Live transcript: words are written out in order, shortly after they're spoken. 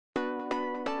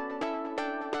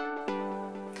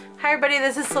Hi everybody,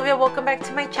 this is Silvia. Welcome back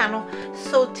to my channel.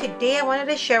 So today I wanted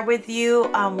to share with you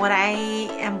what I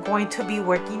am going to be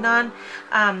working on.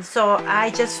 So I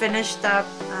just finished up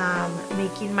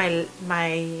making my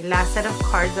last set of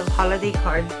cards, of holiday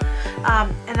cards.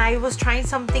 And I was trying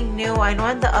something new. I know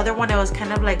in the other one I was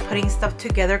kind of like putting stuff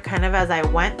together kind of as I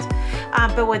went.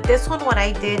 But with this one, what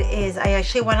I did is I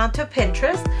actually went onto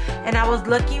Pinterest and I was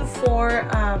looking for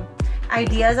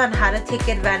ideas on how to take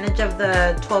advantage of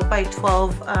the 12 by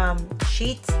 12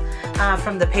 sheets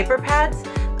from the paper pads,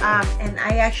 and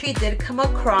I actually did come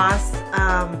across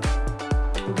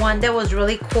one that was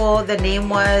really cool. The name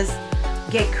was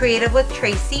Get Creative with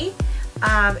Tracy,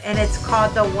 and it's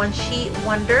called the One Sheet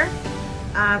Wonder,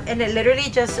 and it literally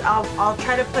just I'll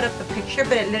try to put up a picture,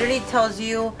 but it literally tells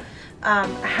you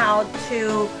how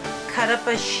to cut up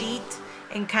a sheet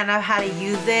and kind of how to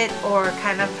use it, or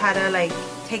kind of how to like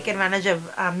take advantage of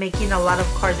making a lot of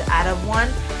cards out of one.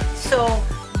 So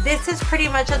this is pretty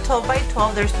much a 12 by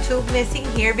 12. There's two missing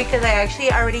here because I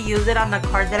actually already used it on the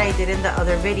card that I did in the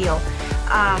other video.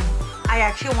 I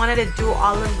actually wanted to do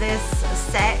all of this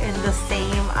set in the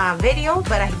same video,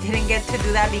 but I didn't get to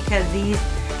do that because these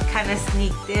kind of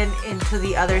sneaked into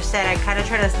the other set. I kind of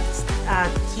try to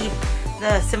keep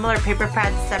the similar paper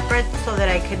pads separate so that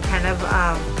I can kind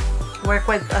of work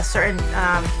with a certain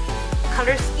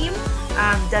color scheme.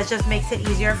 That just makes it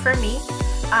easier for me.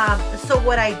 So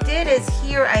what I did is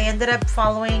here I ended up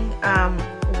following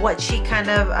what she kind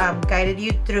of guided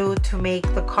you through to make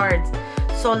the cards.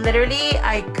 So literally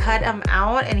I cut them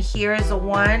out, and here's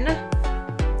 1,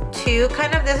 2,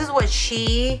 kind of this is what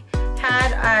she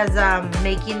had as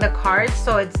making the cards.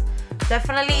 So it's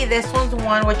definitely this one's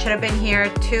 1, which should have been here,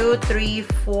 2, 3,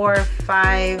 4,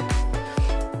 5,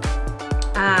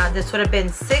 this would have been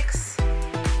 6.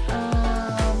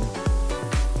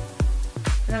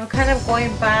 I'm kind of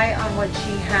going by on what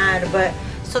she had, but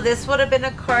so this would have been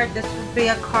a card, this would be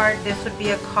a card, this would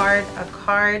be a card, a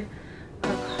card,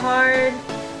 a card,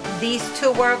 these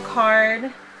two were a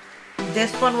card,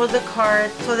 this one was a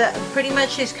card. So that pretty much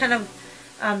she's kind of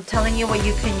telling you what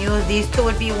you can use. These two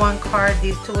would be one card,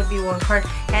 these two would be one card,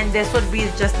 and this would be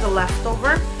just the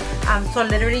leftover. So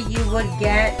literally you would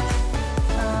get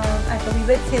I believe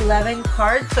it's 11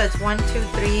 cards. So it's 1, 2,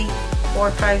 3,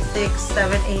 4, 5, 6,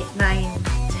 7, 8, 9,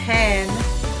 10.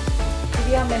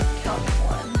 Maybe I'm miscounting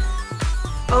one.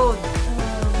 Oh,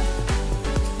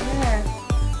 yeah.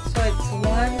 So it's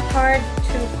 1 card,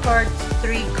 2 cards,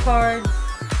 3 cards,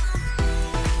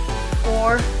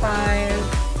 4, 5,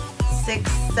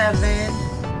 6, 7,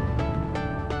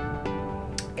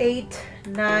 8,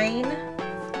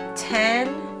 9, 10,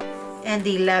 and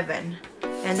 11.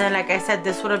 And then, like I said,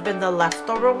 this would have been the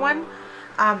leftover one.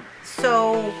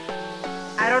 So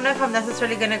I don't know if I'm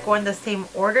necessarily going to go in the same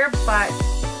order, but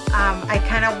I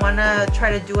kind of want to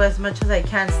try to do as much as I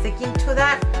can sticking to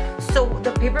that. So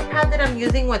the paper pad that I'm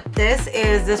using with this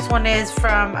one is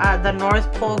from the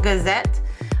North Pole Gazette,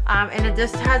 and it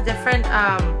just has different,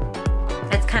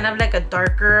 it's kind of like a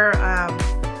darker,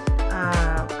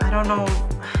 I don't know,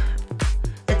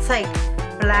 it's like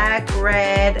black,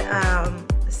 red,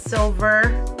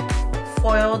 silver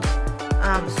foiled.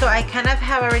 So I kind of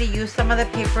have already used some of the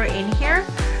paper in here,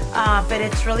 but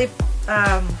it's really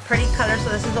pretty color. So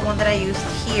this is the one that I used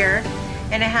here,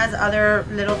 and it has other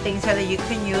little things here that you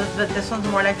can use, but this one's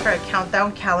more like for a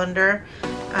countdown calendar.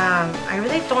 I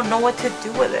really don't know what to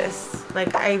do with this.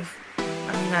 Like I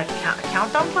mean a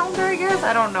countdown calendar, I guess,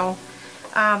 I don't know.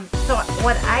 So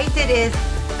what I did is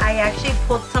I actually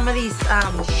pulled some of these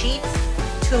sheets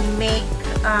to make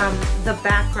the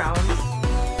background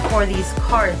for these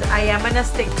cards. I am gonna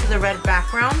stick to the red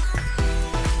background,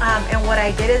 and what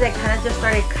I did is I kind of just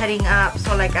started cutting up.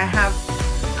 So like I have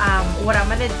what I'm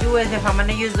gonna do is, if I'm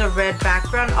gonna use the red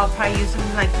background, I'll probably use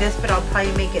something like this, but I'll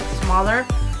probably make it smaller,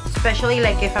 especially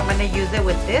like if I'm gonna use it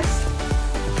with this.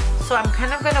 So I'm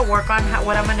kind of gonna work on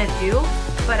what I'm gonna do,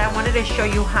 but I wanted to show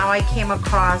you how I came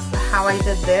across how I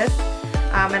did this,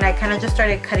 and I kind of just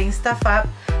started cutting stuff up.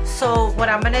 So what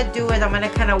I'm gonna do is I'm gonna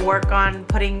kind of work on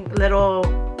putting little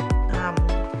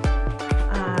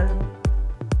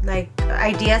like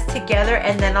ideas together,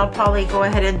 and then I'll probably go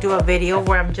ahead and do a video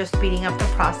where I'm just speeding up the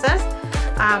process.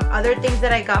 Other things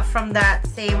that I got from that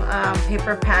same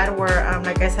paper pad were,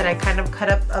 like I said, I kind of cut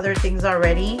up other things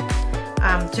already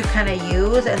to kind of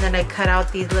use, and then I cut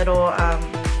out these little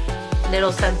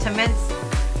little sentiments.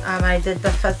 I did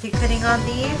the fussy cutting on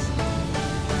these.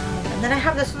 And then I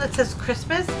have this one that says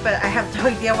Christmas, but I have no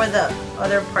idea where the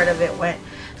other part of it went.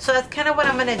 So that's kind of what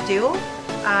I'm going to do.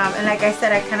 And like I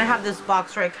said, I kind of have this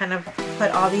box where I kind of put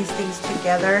all these things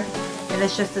together. And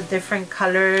it's just the different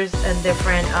colors and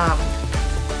different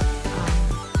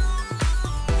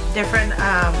different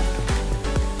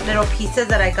little pieces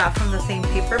that I got from the same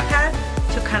paper pad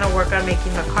to kind of work on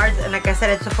making the cards. And like I said,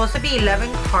 it's supposed to be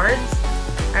 11 cards.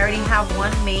 I already have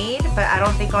one made, but I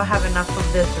don't think I'll have enough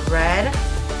of this red.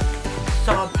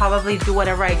 So I'll probably do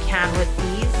whatever I can with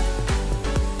these.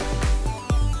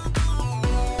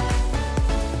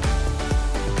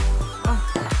 Oh,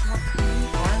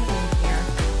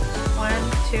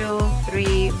 1, 2,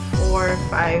 3, 4,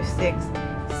 5, 6,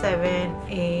 7,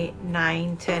 8,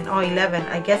 9, 10. Oh, 11.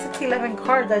 I guess it's 11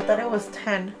 cards. I thought it was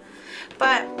 10.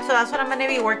 But so that's what I'm going to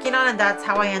be working on, and that's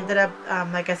how I ended up,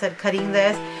 like I said, cutting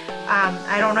this.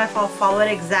 I don't know if I'll follow it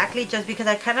exactly, just because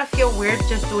I kind of feel weird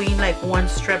just doing like one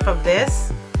strip of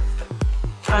this.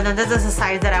 And then this is the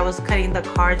size that I was cutting the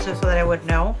cards, just so that I would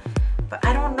know. But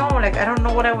I don't know, like I don't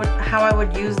know how I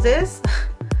would use this.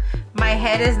 My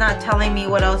head is not telling me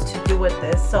what else to do with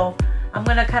this, so I'm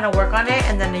gonna kind of work on it,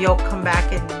 and then you'll come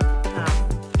back and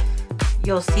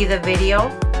you'll see the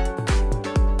video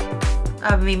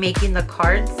of me making the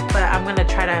cards. But I'm gonna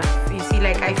try to, you see,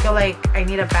 like I feel like I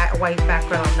need a white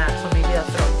background on that, so maybe that's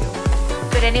what I'll do.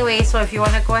 But anyway, so if you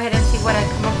want to go ahead and see what I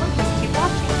come up with,